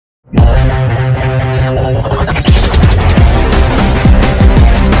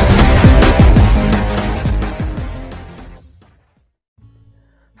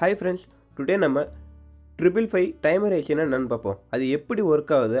Hi friends, today நம்ம 555 timer ஐசினா என்னன்னு பார்ப்போம். அது எப்படி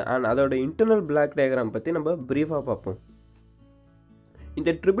ஒர்க் ஆகுது and அதோட இன்டர்னல் பிளாக் டயக்ராம் பற்றி நம்ம பிரீஃபாக பார்ப்போம். இந்த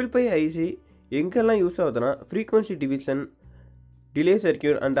 555 ஐசி எங்கெல்லாம் யூஸ் ஆகுதுன்னா frequency division, delay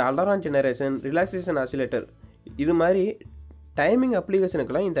circuit and alarm generation, relaxation oscillator இது மாதிரி டைமிங்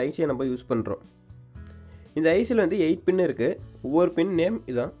அப்ளிகேஷனுக்கெல்லாம் இந்த ஐசியை நம்ம யூஸ் பண்ணுறோம். இந்த ஐசியில் வந்து 8 பின் இருக்குது. ஒவ்வொரு பின் நேம்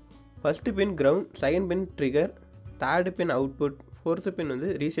இதான். ஃபஸ்ட்டு பின் கிரவுண்ட், செகண்ட் பின் ட்ரிகர், தேர்டு பின் அவுட்புட், ஃபோர்த்து பின் வந்து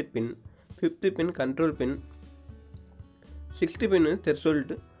ரீசெட் பின், ஃபிஃப்த்து பின் கண்ட்ரோல் பின், சிக்ஸ்த்து பின் வந்து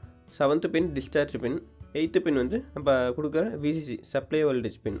தெர்சோல்ட், செவன்த்து பின் டிஸ்சார்ஜ் பின், எயித்து பின் வந்து நம்ம கொடுக்குற விசிசி சப்ளை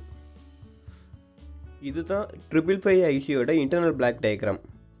வோல்டேஜ் பின். இதுதான் 555 ஐசியோட இன்டர்னல் பிளாக் டயக்ராம்.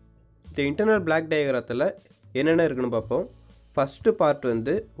 இந்த இன்டர்னல் பிளாக் டயக்ராத்தில் என்னென்ன இருக்குன்னு பார்ப்போம். ஃபஸ்ட்டு பார்ட்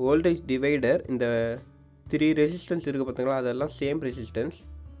வந்து வோல்டேஜ் டிவைடர். இந்த 3 ரெசிஸ்டன்ஸ் இருக்குது பார்த்தீங்களா, அதெல்லாம் சேம் ரெசிஸ்டன்ஸ்.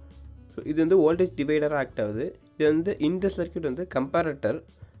 ஸோ இது வந்து வோல்டேஜ் டிவைடராக ஆக்ட் ஆகுது. இது வந்து இந்த சர்க்யூட் வந்து கம்பேரட்டர்.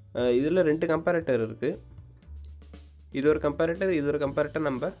 இதில் 2 கம்பேரட்டர் இருக்குது. இது ஒரு கம்பேரட்டர்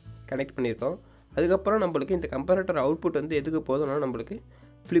நம்ம கனெக்ட் பண்ணியிருக்கோம். அதுக்கப்புறம் நம்மளுக்கு இந்த கம்பேரட்டர் அவுட்புட் வந்து எதுக்கு போகுதுன்னா நம்மளுக்கு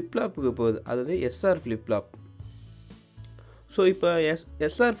ஃப்ளிப்ஃப்ளாப்புக்கு போகுது. அது வந்து எஸ்ஆர் ஃப்ளிப்ஃப்ளாப். ஸோ இப்போ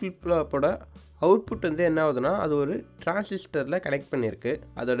எஸ்ஆர் ஃப்ளிப்ஃப்ளாப்போட அவுட்புட் வந்து என்ன ஆகுதுன்னா அது ஒரு டிரான்சிஸ்டரில் கனெக்ட் பண்ணியிருக்கு.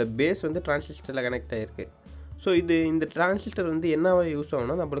 அதோட பேஸ் வந்து டிரான்சிஸ்டரில் கனெக்ட் ஆகிருக்கு. ஸோ இந்த டிரான்சிஸ்டர் வந்து என்னவா யூஸ்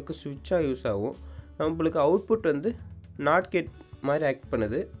ஆகும்னா நம்மளுக்கு சுவிட்சாக யூஸ் ஆகும். நம்மளுக்கு அவுட்புட் வந்து நாட் கேட் மாதிரி ஆக்ட்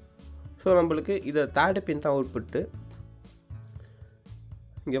பண்ணுது. ஸோ நம்மளுக்கு இதை தேர்டு பின் தான் அவுட்புட்டு.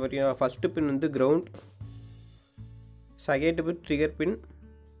 இங்கே பார்த்தீங்கன்னா ஃபஸ்ட்டு பின் வந்து கிரவுண்ட், செகண்ட் பின் ட்ரிகர் பின்,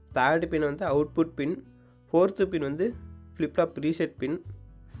 தேர்டு பின் வந்து அவுட்புட் பின், ஃபோர்த்து பின் வந்து ஃப்ளிப்ஃப்ளாப் ரீசெட் பின்,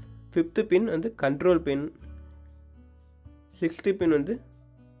 ஃபிஃப்த்து பின் வந்து கண்ட்ரோல் பின், சிக்ஸ்த்து பின் வந்து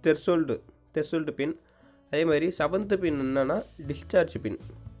தெர்சோல்டு பின், அதே மாதிரி செவன்த்து பின் என்னன்னா டிஸ்சார்ஜ் பின்,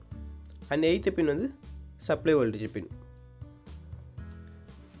 அண்ட் எயித்து பின் வந்து சப்ளை வோல்டேஜ் பின்.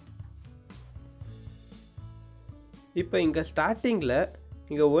 இப்போ இங்கே ஸ்டார்டிங்கில்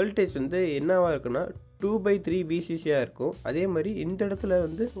இங்கே வோல்டேஜ் வந்து என்னவாக இருக்குன்னா 2/3 விசிசியாக இருக்கும். அதே மாதிரி இந்த இடத்துல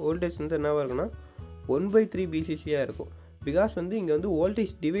வந்து வோல்டேஜ் வந்து என்னவாக இருக்குன்னா 1/3 விசிசியாக இருக்கும். பிகாஸ் வந்து இங்கே வந்து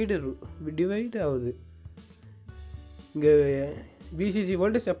வோல்டேஜ் டிவைட் ஆகுது. இங்கே விசிசி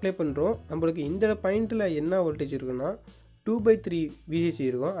வோல்டேஜ் அப்ளை பண்ணுறோம். நம்மளுக்கு இந்த பாயிண்ட்டில் என்ன வோல்டேஜ் இருக்குன்னா 2/3 விசிசி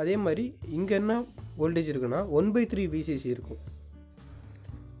இருக்கும். அதே மாதிரி இங்கே என்ன வோல்டேஜ் இருக்குன்னா 1/3 விசிசி இருக்கும்.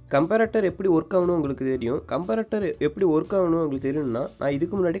 கம்பேரட்டர் எப்படி ஒர்க் ஆகணும் உங்களுக்கு தெரியும். கம்பேரட்டர் எப்படி ஒர்க் ஆகணும் உங்களுக்கு தெரியும்னா நான்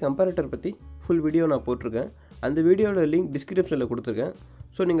இதுக்கு முன்னாடி கம்பேரட்டர் பற்றி ஃபுல் வீடியோ நான் போட்டிருக்கேன். அந்த வீடியோட லிங்க் டிஸ்கிரிப்ஷனில் கொடுத்துருக்கேன்.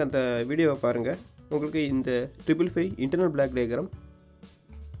 ஸோ நீங்கள் அந்த வீடியோவை பாருங்கள். உங்களுக்கு இந்த 555 இன்டர்னல் பிளாக் டயக்ராம்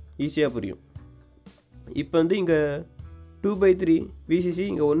ஈஸியாக புரியும். இப்போ வந்து இங்கே 2/3 விசிசி,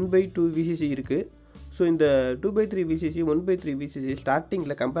 இங்கே 1/2 விசிசி இருக்குது. ஸோ இந்த 2/3 விசிசி 1/3 விசிசி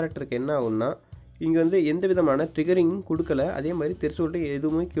ஸ்டார்டிங்கில் கம்பேரட்டருக்கு என்ன ஆகும்னா இங்கே வந்து எந்த விதமான ட்ரிகரிங் கொடுக்கல. அதே மாதிரி தெர்சோல்ட்டு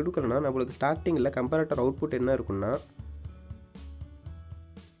எதுவுமே கொடுக்கலன்னா நம்மளுக்கு ஸ்டார்டிங்கில் கம்பேரட்டர் அவுட்புட் என்ன இருக்குன்னா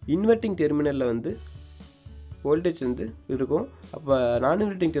இன்வெர்ட்டிங் டெர்மினலில் வந்து வோல்டேஜ் வந்து இருக்கும். அப்போ நான்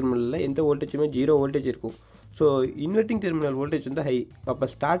இன்வெர்ட்டிங் டெர்மினலில் எந்த வோல்டேஜுமே 0 வோல்டேஜ் இருக்கும். ஸோ இன்வெர்ட்டிங் டெர்மினல் வோல்டேஜ் வந்து ஹை.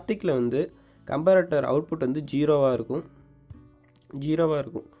 அப்போ ஸ்டார்டிங்கில் வந்து கம்பேரட்டர் அவுட்புட் வந்து ஜீரோவாக இருக்கும்.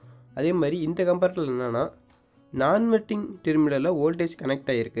 அதே மாதிரி இந்த கம்பேரட்டரில் என்னென்னா நான் இன்வெர்ட்டிங் டெர்மினலில் வோல்டேஜ்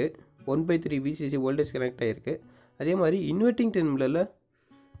கனெக்ட் ஆகிருக்கு. 1/3 விசிசி வோல்டேஜ் கனெக்ட் ஆகிருக்கு. அதே மாதிரி இன்வெர்ட்டிங் டெர்மினலில்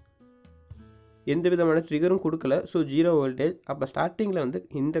எந்த விதமான ட்ரிகரும் கொடுக்கல. So 0 voltage. அப்போ ஸ்டார்டிங்கில் வந்து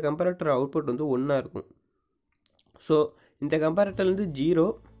இந்த கம்பேரட்டர் அவுட்புட் வந்து 1 இருக்கும். ஸோ இந்த கம்பேரட்டர்லேருந்து 0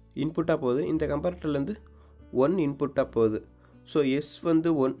 இன்புட்டாக போகுது, இந்த கம்பேரட்டர்லேருந்து 1 இன்புட்டாக போகுது. ஸோ எஸ் வந்து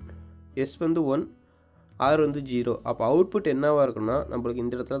 1, ஆர் வந்து 0. அப்போ அவுட்புட் என்னவாக இருக்குன்னா நம்மளுக்கு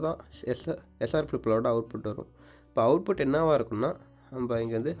இந்த இடத்துல தான் எஸ்ஆர் ஃப்ளிப்ஃப்ளாப்போட அவுட்புட் வரும். இப்போ அவுட்புட் என்னவாக இருக்குன்னா நம்ம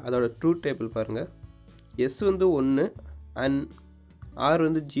இங்கே வந்து அதோட ட்ரூத் டேபிள் பாருங்கள். எஸ் வந்து 1 அண்ட் ஆர்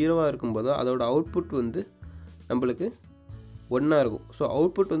வந்து 0வாக இருக்கும்போது அதோட அவுட்புட் வந்து நம்மளுக்கு 1 இருக்கும். ஸோ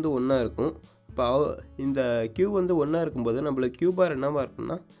அவுட்புட் வந்து 1 இருக்கும். இப்போ இந்த கியூ வந்து 1 இருக்கும்போது நம்மளுக்கு கியூ பார் என்னவாக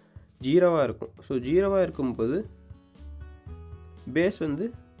இருக்குன்னா 0வாக இருக்கும். ஸோ 0வாக இருக்கும்போது பேஸ் வந்து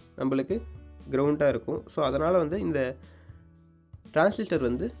நம்மளுக்கு கிரவுண்டாக இருக்கும். ஸோ அதனால் வந்து இந்த டிரான்சிஸ்டர்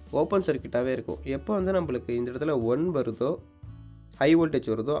வந்து ஓப்பன் சர்க்யூட்டாகவே இருக்கும். எப்போ வந்து நம்மளுக்கு இந்த இடத்துல 1 வருதோ, ஹை வோல்டேஜ்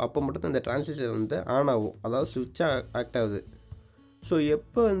வருதோ, அப்போ மட்டும் தான் இந்த டிரான்சிஸ்டர் வந்து ஆன் ஆகும். அதாவது சுவிட்சாக ஆக்ட் ஆகுது. ஸோ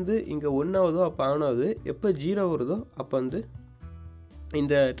எப்போ வந்து இங்கே 1 ஆகுதோ அப்போ ஆன் ஆகுது. எப்போ 0 வருதோ அப்போ வந்து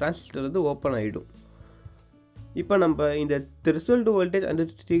இந்த டிரான்சிஸ்டர் வந்து ஓப்பன் ஆகிடும். இப்போ நம்ம இந்த த்ரெஷோல்டு வோல்டேஜ்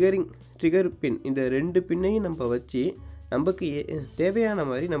அண்ட் ட்ரிகர் பின் இந்த 2 பின்னையும் நம்ம வச்சு நமக்கு தேவையான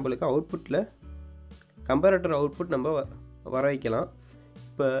மாதிரி நம்மளுக்கு அவுட்புட்டில் கம்பேரட்டர் அவுட்புட் நம்ம வர வைக்கலாம்.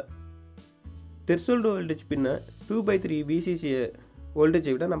 இப்போ த்ரெஷோல்டு வோல்டேஜ் பின்னை 2/3 விசிசி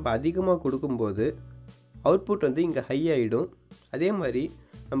வோல்டேஜை விட நம்ம அதிகமாக கொடுக்கும்போது அவுட்புட் வந்து இங்கே ஹை ஆகிடும். அதே மாதிரி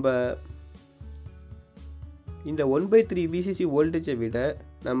நம்ம இந்த 1/3 VCC வோல்டேஜை விட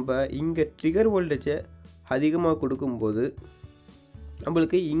நம்ம இங்கே ட்ரிகர் வோல்டேஜை அதிகமாக கொடுக்கும்போது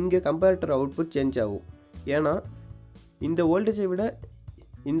நம்மளுக்கு இங்கே கம்பேரட்டர் அவுட்புட் சேஞ்ச் ஆகும். ஏன்னா இந்த வோல்டேஜை விட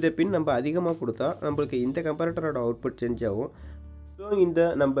இந்த பின் நம்ம அதிகமாக கொடுத்தா நம்மளுக்கு இந்த கம்பேரட்டரோட அவுட்புட் சேஞ்ச் ஆகும். ஸோ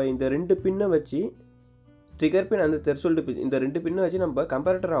நம்ம இந்த 2 பின்னை வச்சு ட்ரிகர் பின் அந்த த்ரெஷோல்டு பின் இந்த 2 பின்னை வச்சு நம்ம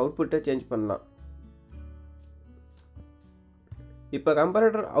கம்பேரட்டர் அவுட்புட்டை சேஞ்ச் பண்ணலாம். இப்போ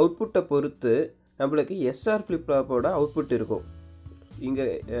கம்பேரட்டர் அவுட்புட்டை பொறுத்து நம்மளுக்கு எஸ்ஆர் ஃப்ளிப் ஃப்ளாப்போட அவுட்புட் இருக்கும்.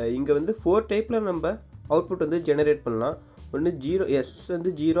 இங்கே வந்து 4 டைப்பில் நம்ம அவுட்புட் வந்து ஜெனரேட் பண்ணலாம். ஒன்று 0 எஸ் வந்து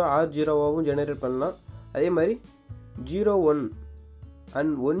 0 ஆர் 0வாகவும் ஜெனரேட் பண்ணலாம். அதே மாதிரி 0-1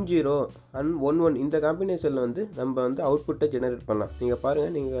 அண்ட் 1-0 அண்ட் 1-1 இந்த காம்பினேஷனில் வந்து நம்ம வந்து அவுட்புட்டை ஜெனரேட் பண்ணலாம். நீங்கள்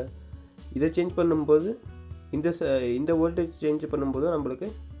பாருங்கள், நீங்கள் இதை சேஞ்ச் பண்ணும்போது இந்த வோல்டேஜ் சேஞ்ச் பண்ணும்போது நம்மளுக்கு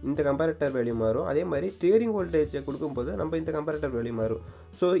இந்த கம்பேரட்டர் வேல்யூ மாறும். அதே மாதிரி ட்ரிகரிங் வோல்டேஜை கொடுக்கும்போது நம்ம இந்த கம்பேரட்டர் வேல்யூ மாறும்.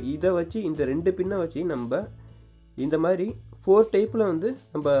 ஸோ இதை வச்சு இந்த 2 பின்னை வச்சு நம்ம இந்த மாதிரி 4 டைப்பில் வந்து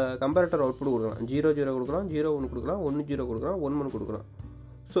நம்ம கம்பேரட்டர் அவுட்புட் கொடுக்கலாம். 0-0 கொடுக்கலாம், 0-1 கொடுக்கலாம், 1-0 கொடுக்கலாம், 1-1 கொடுக்கலாம்.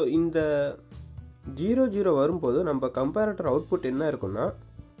 ஸோ இந்த 0-0 வரும்போது நம்ம கம்பேரட்டர் அவுட்புட் என்ன இருக்குன்னா,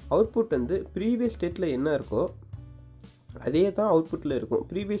 அவுட்புட் வந்து ப்ரீவியஸ் ஸ்டேட்டில் என்ன இருக்கோ அதே தான் அவுட்புட்டில் இருக்கும்.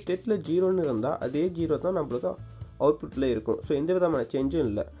 ப்ரீவியஸ் ஸ்டேட்டில் 0ன்னு இருந்தால் அதே 0 தான் நம்மளுக்கு அவுட்புட்டில் இருக்கும். ஸோ எந்த விதமான சேஞ்சும்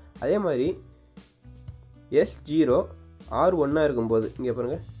இல்லை. அதே மாதிரி S0 R1 இருக்கும்போது இங்கே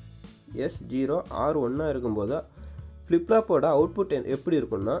பாருங்கள், S0 R1 இருக்கும்போது ஃப்ளிப் ஃப்ளாப்போட அவுட்புட் எப்படி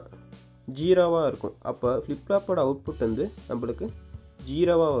இருக்குன்னா 0வாக இருக்கும். அப்போ ஃப்ளிப் ஃப்ளாப்போட அவுட்புட் வந்து நம்மளுக்கு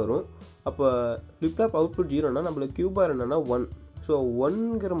 0வாக வரும். அப்போ ஃப்ளிப் ஃப்ளாப் அவுட்புட் 0னா நம்மளுக்கு Q பார் என்னன்னா 1. ஸோ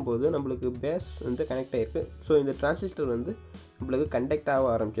 1ங்கும்போது நம்மளுக்கு பேஸ் வந்து கனெக்ட் ஆகிருக்கு. ஸோ இந்த டிரான்சிஸ்டர் வந்து நம்மளுக்கு கண்டக்ட் ஆக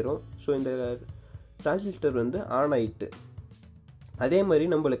ஆரம்பிச்சிடும். ஸோ இந்த டிரான்சிஸ்டர் வந்து ஆன் ஆகிட்டு, அதே மாதிரி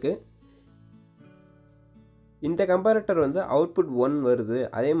நம்மளுக்கு இந்த கம்பேரட்டர் வந்து அவுட்புட் 1 வருது.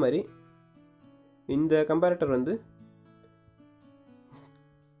 அதே மாதிரி இந்த கம்பேரட்டர் வந்து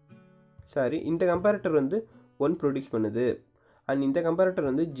இந்த கம்பேரட்டர் வந்து 1 ப்ரொடியூஸ் பண்ணுது அண்ட் இந்த கம்பேரட்டர்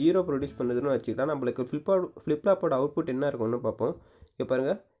வந்து 0 ப்ரொடியூஸ் பண்ணுதுன்னு வச்சுக்கிட்டா நம்மளுக்கு ஃப்ளிப் ஃப்ளாப்போட அவுட்புட் என்ன இருக்கும்னு பார்ப்போம். இப்போ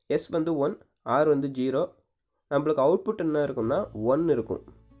பாருங்கள், S வந்து 1, R வந்து 0, நம்மளுக்கு அவுட்புட் என்ன இருக்கும்னா 1 இருக்கும்.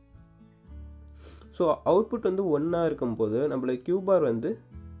 ஸோ அவுட்புட் வந்து 1ஆக இருக்கும்போது நம்மளுக்கு Q பார் வந்து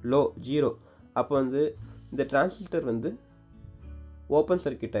லோ 0. அப்போ வந்து இந்த டிரான்சிஸ்டர் வந்து ஓப்பன்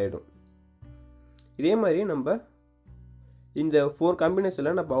சர்க்கியூட் ஆகிடும். இதே மாதிரி நம்ம இந்த 4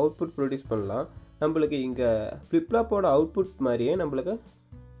 காம்பினேஷனில் நம்ம அவுட்புட் ப்ரொடியூஸ் பண்ணலாம். நம்மளுக்கு இங்கே ஃப்ளிப் ஃப்ளாப்போட அவுட்புட் மாதிரியே நம்மளுக்கு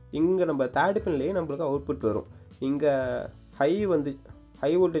இங்கே நம்ம தேர்ட் பின்லேயே நம்மளுக்கு அவுட்புட் வரும். இங்கே ஹை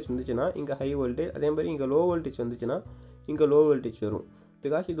வோல்டேஜ் வந்துச்சுன்னா இங்கே ஹை வோல்டேஜ், அதே மாதிரி இங்கே லோ வோல்டேஜ் வந்துச்சுன்னா இங்கே லோ வோல்டேஜ் வரும்.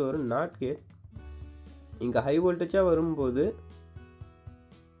 பிகாஸ் இது ஒரு நாட் கேட். இங்கே ஹை வோல்டேஜாக வரும்போது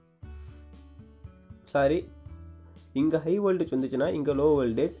இங்கே ஹை வோல்டேஜ் வந்துச்சுன்னா இங்கே லோ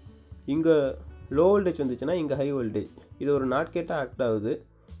வோல்டேஜ், இங்கே லோ வோல்டேஜ் வந்துச்சுன்னா இங்கே ஹை வோல்டேஜ். இது ஒரு நாட் கேட்டாக ஆக்ட் ஆகுது.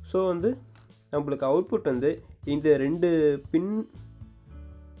 ஸோ வந்து நம்மளுக்கு அவுட்புட் வந்து இந்த 2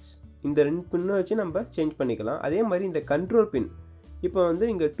 பின்னை வச்சு நம்ம சேஞ்ச் பண்ணிக்கலாம். அதே மாதிரி இந்த கண்ட்ரோல் பின் இப்போ வந்து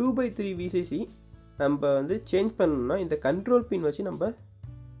இங்கே 2/3 VCC நம்ம வந்து சேஞ்ச் பண்ணணும்னா இந்த கண்ட்ரோல் பின் வச்சு நம்ம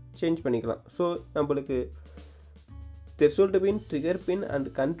சேஞ்ச் பண்ணிக்கலாம். ஸோ நம்மளுக்கு threshold bin, trigger bin and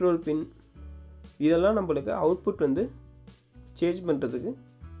control பின் இதெல்லாம் நம்மளுக்கு அவுட்புட் வந்து சேஞ்ச் பண்ணுறதுக்கு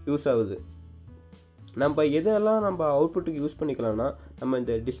யூஸ் ஆகுது. நம்ம எதெல்லாம் நம்ம அவுட்புட்டுக்கு யூஸ் பண்ணிக்கலாம்னா, நம்ம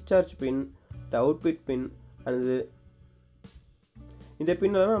இந்த டிஸ்சார்ஜ் பின், இந்த அவுட்புட் பின் அண்ட் இந்த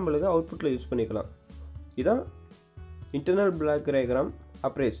பின்னெல்லாம் நம்மளுக்கு அவுட்புட்டில் யூஸ் பண்ணிக்கலாம். இதுதான் இன்டர்னல் பிளாக் டயக்ராம்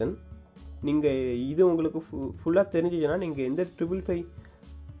ஆப்ரேஷன். நீங்கள் இது உங்களுக்கு ஃபுல்லாக தெரிஞ்சிச்சுன்னா நீங்கள் எந்த 555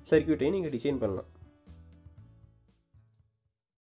 சர்க்யூட்டையும் நீங்கள் டிசைன் பண்ணலாம்.